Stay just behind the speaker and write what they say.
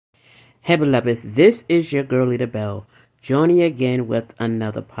Hey, beloveds, this is your girl, Lita Bell, joining again with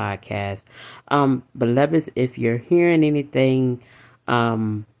another podcast. Beloveds, if you're hearing anything,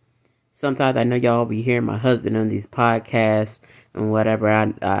 um, sometimes I know y'all be hearing my husband on these podcasts and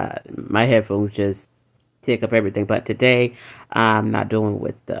whatever. My headphones just take up everything, but today I'm not doing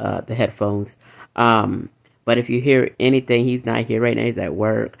with the headphones. But if you hear anything, he's not here right now. He's at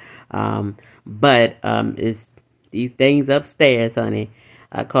work. But it's these things upstairs, honey.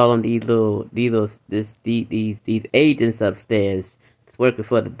 I call them these agents upstairs. It's working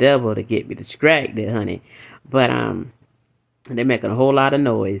for the devil to get me distracted, honey. But they're making a whole lot of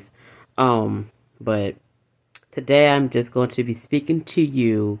noise. But today I'm just going to be speaking to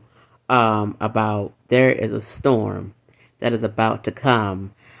you about there is a storm that is about to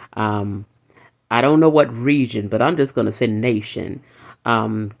come. Um, I don't know what region, but I'm just going to say nation.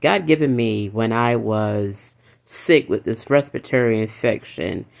 God given me when I was sick with this respiratory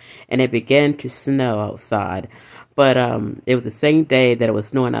infection, and it began to snow outside. But it was the same day that it was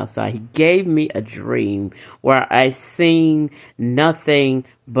snowing outside. He gave me a dream where I seen nothing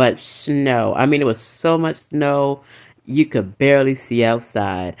but snow. I mean, it was so much snow you could barely see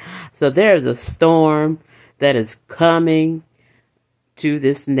outside. So there's a storm that is coming to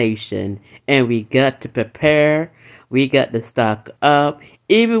this nation, and we got to prepare. We got to stock up.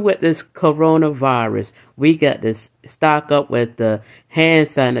 Even with this coronavirus, we got to stock up with the hand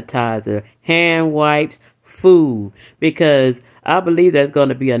sanitizer, hand wipes, food, because I believe there's going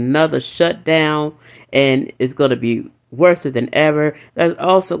to be another shutdown, and it's going to be worse than ever. There's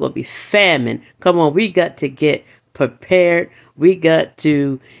also going to be famine. Come on, we got to get prepared. We got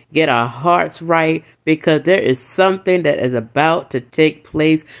to get our hearts right, because there is something that is about to take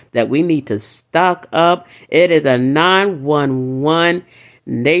place that we need to stock up. It is a 911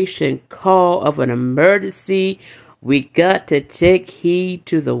 nation call of an emergency. We got to take heed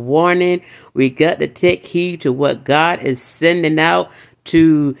to the warning. We got to take heed to what God is sending out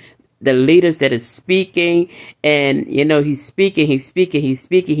to the leaders that is speaking. And he's speaking, he's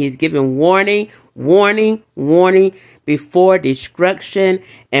giving warning before destruction.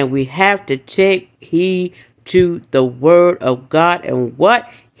 And we have to take heed to the word of God and what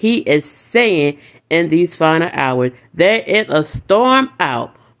he is saying in these final hours. There is a storm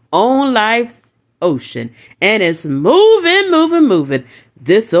out on life ocean, and it's moving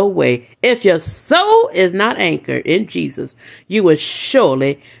this way. If your soul is not anchored in Jesus, you will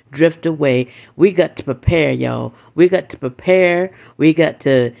surely drift away. We got to prepare, y'all. We got to prepare. We got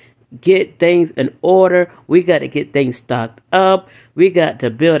to get things in order. We got to get things stocked up. We got to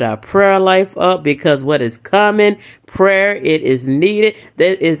build our prayer life up, because what is coming, prayer, it is needed.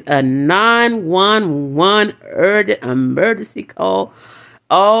 There is a 911 urgent emergency call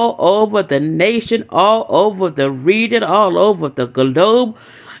all over the nation, all over the region, all over the globe.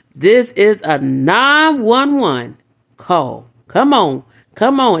 This is a 911 call. Come on.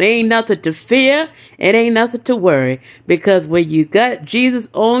 Come on. It ain't nothing to fear. It ain't nothing to worry. Because when you got Jesus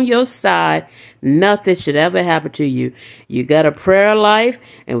on your side, nothing should ever happen to you. You got a prayer life,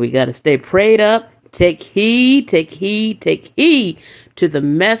 and we got to stay prayed up. Take heed to the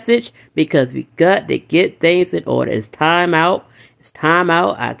message, because we got to get things in order. It's time out. It's time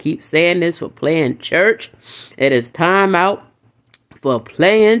out. I keep saying this for playing church. It is time out for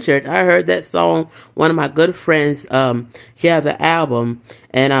playing church. I heard that song. One of my good friends, she has an album,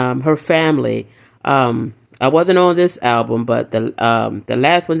 and her family. I wasn't on this album, but the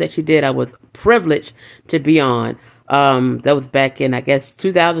last one that she did, I was privileged to be on. That was back in, I guess,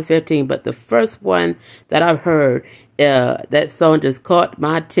 2015. But the first one that I heard, that song just caught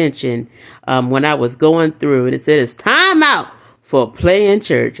my attention when I was going through, and it said, "It's time out for playing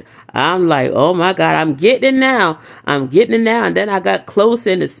church." I'm like, oh my God, I'm getting it now. And then I got close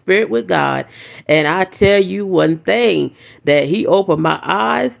in the spirit with God. And I tell you one thing, that he opened my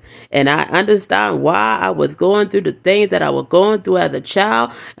eyes, and I understand why I was going through the things that I was going through as a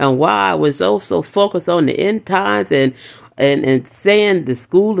child, and why I was also focused on the end times, and saying the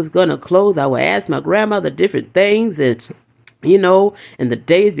school is going to close. I would ask my grandmother different things, and and the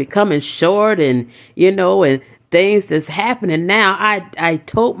days becoming short, and things that's happening now. I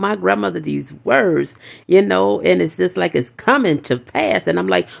told my grandmother these words, and it's just like it's coming to pass. And I'm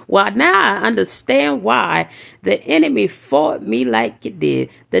like, well, now I understand why the enemy fought me like it did.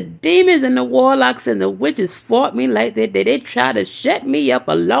 The demons and the warlocks and the witches fought me like they did. They tried to shut me up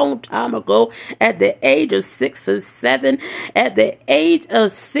a long time ago at the age of 6 and 7. At the age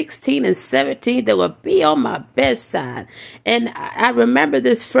of 16 and 17, they would be on my bedside. And I remember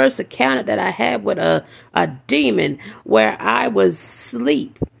this first encounter that I had with a demon, where I was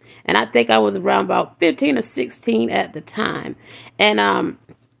asleep. And I think I was around about 15 or 16 at the time. And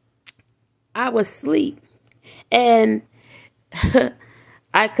I was asleep, and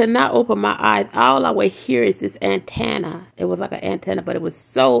I could not open my eyes. All I would hear is this antenna. It was like an antenna, but it was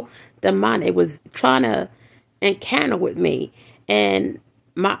so demonic. It was trying to encounter with me. And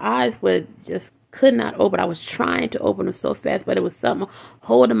my eyes would just could not open. I was trying to open them so fast, but it was something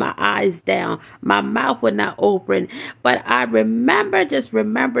holding my eyes down. My mouth would not open. But I remember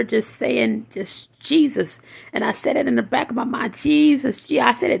just saying just Jesus. And I said it in the back of my mind, Jesus.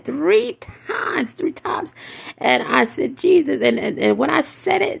 I said it three times. And I said, Jesus. And when I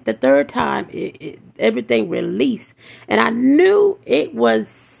said it the third time, everything released. And I knew it was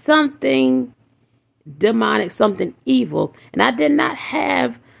something demonic, something evil. And I did not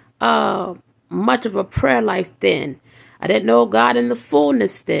have much of a prayer life then. I didn't know God in the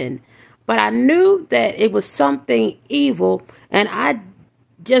fullness then. But I knew that it was something evil, and I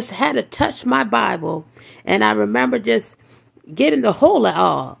just had to touch my Bible. And I remember just getting the whole of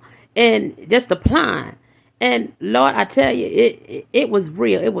all and just applying. And Lord, I tell you, it was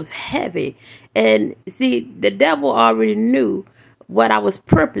real. It was heavy. And see, the devil already knew what I was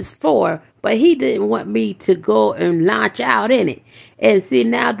purposed for, but he didn't want me to go and launch out in it. And see,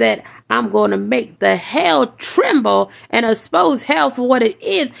 now that I'm going to make the hell tremble and expose hell for what it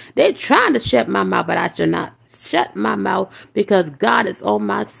is, they're trying to shut my mouth, but I shall not shut my mouth because God is on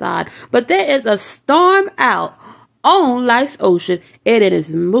my side. But there is a storm out on life's ocean, and it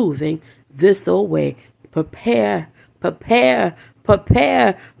is moving this way. Prepare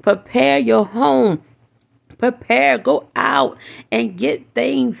your home. Prepare, go out and get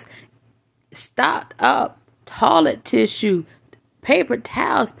things stocked up. Toilet tissue, paper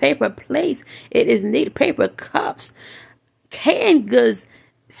towels, paper plates. It is needed. Paper cups, canned goods.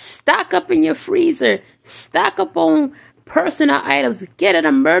 Stock up in your freezer. Stock up on personal items. Get an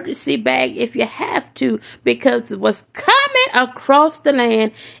emergency bag if you have to, because what's coming across the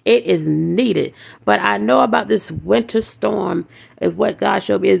land, it is needed. But I know about this winter storm is what God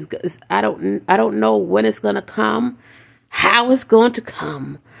showed me. I don't know when it's going to come, how it's going to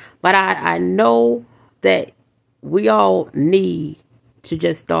come, but I know that we all need to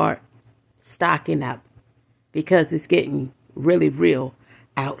just start stocking up, because it's getting really real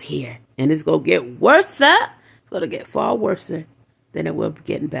out here, and it's going to get worse. It's going to get far worse than it will be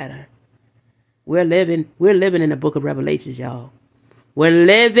getting better. We're living in the book of Revelation, y'all. We're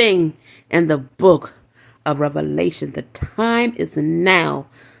living in the book of Revelation. The time is now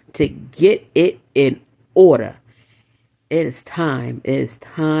to get it in order. It is time. It is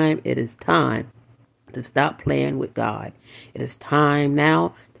time. It is time to stop playing with God. It is time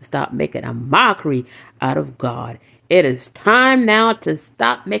now to stop making a mockery out of God. It is time now to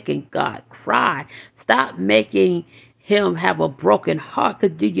stop making God cry. Stop making him have a broken heart.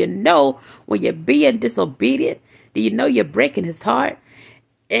 Because do you know when you're being disobedient, do you know you're breaking his heart?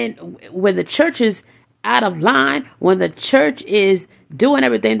 And when the church is out of line, when the church is doing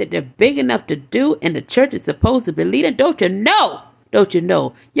everything that they're big enough to do, and the church is supposed to be leading, don't you know? Don't you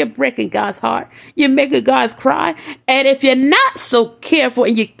know? You're breaking God's heart. You're making God cry. And if you're not so careful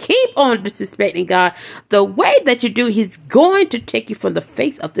and you keep on disrespecting God the way that you do, he's going to take you from the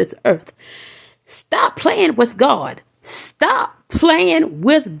face of this earth. Stop playing with God. Stop playing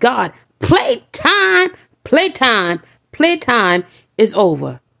with God. Playtime is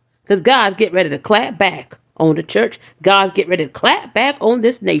over. Because God's getting ready to clap back on the church. God's getting ready to clap back on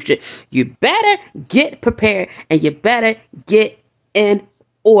this nation. You better get prepared, and you better get in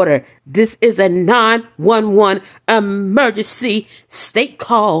order. This is a 911 emergency state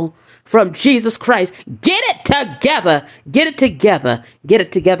call from Jesus Christ. Get it together. Get it together. Get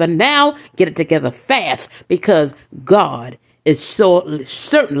it together now. Get it together fast, because God is so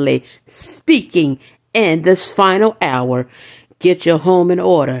certainly speaking in this final hour. Get your home in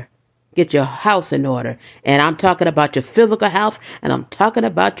order. Get your house in order. And I'm talking about your physical house, and I'm talking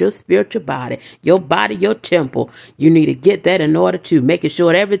about your spiritual body, your temple. You need to get that in order too. Making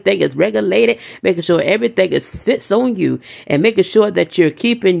sure everything is regulated, making sure everything fits on you, and making sure that you're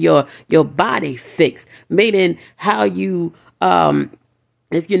keeping your body fixed. Meaning how you,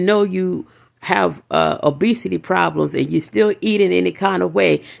 if you know you have obesity problems and you're still eating any kind of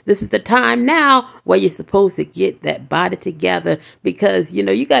way, this is the time now where you're supposed to get that body together, because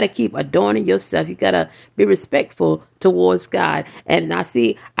you got to keep adorning yourself. You got to be respectful towards God. And I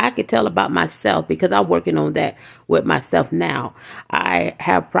can tell about myself, because I'm working on that with myself now. I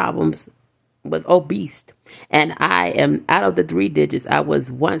have problems with obese, and I am out of the 3 digits. I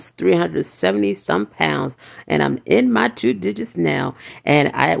was once 370 some pounds, and I'm in my 2 digits now,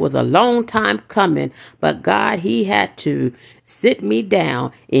 and it was a long time coming, but God, he had to sit me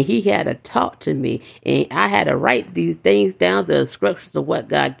down, and he had to talk to me, and I had to write these things down, the instructions of what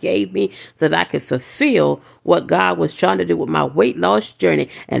God gave me, so that I could fulfill what God was trying to do with my weight loss journey.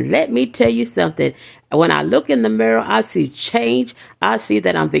 And let me tell you something. When I look in the mirror, I see change. I see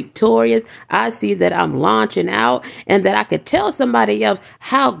that I'm victorious. I see that I'm launching out, and that I could tell somebody else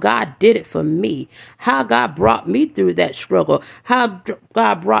how God did it for me, how God brought me through that struggle, how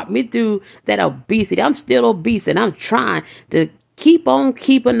God brought me through that obesity. I'm still obese, and I'm trying to keep on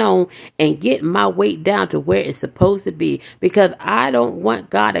keeping on and get my weight down to where it's supposed to be, because I don't want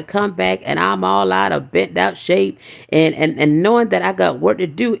God to come back and I'm all out of bent out shape, and knowing that I got work to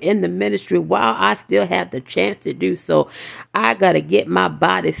do in the ministry while I still have the chance to do so. I got to get my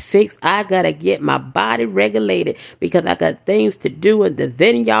body fixed. I got to get my body regulated, because I got things to do in the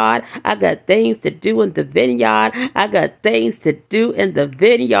vineyard. I got things to do in the vineyard. I got things to do in the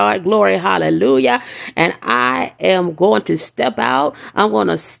vineyard. Glory, hallelujah. And I am going to step out. I'm going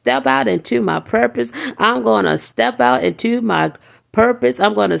to step out into my purpose. I'm going to step out into my purpose.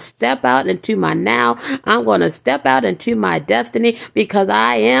 I'm going to step out into my now. I'm going to step out into my destiny, because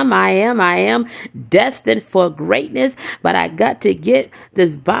I am destined for greatness. But I got to get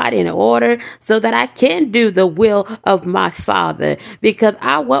this body in order so that I can do the will of my Father, because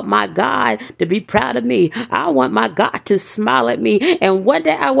I want my God to be proud of me. I want my God to smile at me. And one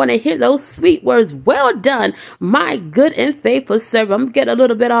day I want to hear those sweet words, "Well done, my good and faithful servant." I'm getting a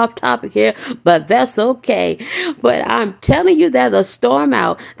little bit off topic here, but that's okay. But I'm telling you, there's a storm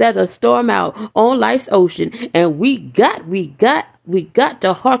out. There's a storm out on life's ocean, and we got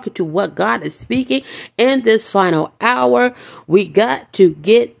to hearken to what God is speaking in this final hour. We got to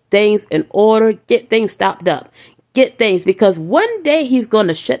get things in order, get things stopped up. Get things, because one day he's going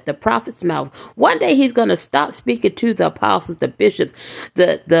to shut the prophet's mouth. One day he's going to stop speaking to the apostles, the bishops,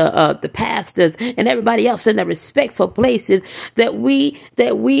 the pastors, and everybody else in the respectful places that we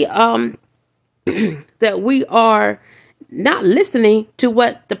that we are not listening to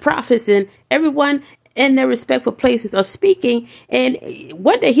what the prophets and everyone in their respectful places are speaking. And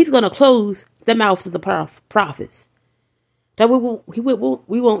one day he's going to close the mouths of the prophets, that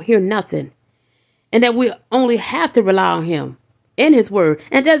we won't hear nothing, and that we only have to rely on him in his word.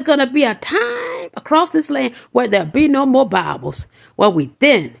 And there's going to be a time across this land where there'll be no more Bibles, where we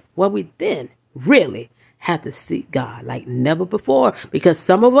then really have to seek God like never before, because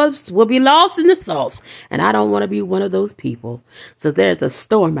some of us will be lost in the sauce, and I don't want to be one of those people. So there's a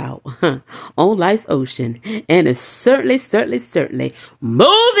storm out on life's ocean, and it's certainly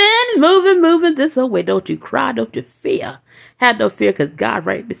moving this way. Don't you cry, don't you fear. Have no fear, because God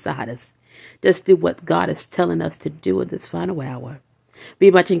right beside us. Just do what God is telling us to do in this final hour.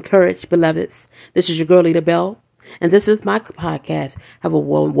 Be much encouraged, beloveds. This is your girl, Lita Bell, and this is my podcast. Have a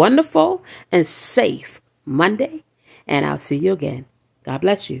wonderful and safe Monday, and I'll see you again. God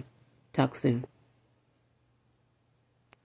bless you. Talk soon.